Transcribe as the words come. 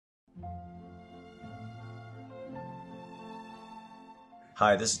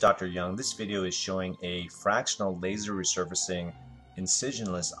Hi, this is Dr. Young. This video is showing a fractional laser resurfacing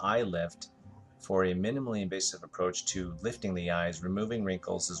incisionless eye lift for a minimally invasive approach to lifting the eyes, removing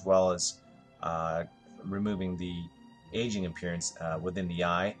wrinkles, as well as removing the aging appearance within the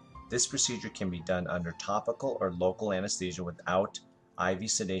eye. This procedure can be done under topical or local anesthesia without IV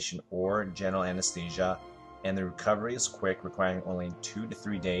sedation or general anesthesia, and the recovery is quick, requiring only 2 to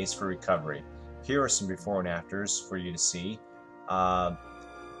 3 days for recovery. Here are some before and afters for you to see.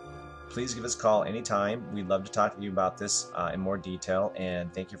 Please give us a call anytime. We'd love to talk to you about this in more detail,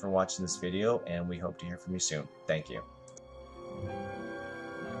 and thank you for watching this video, and we hope to hear from you soon. Thank you.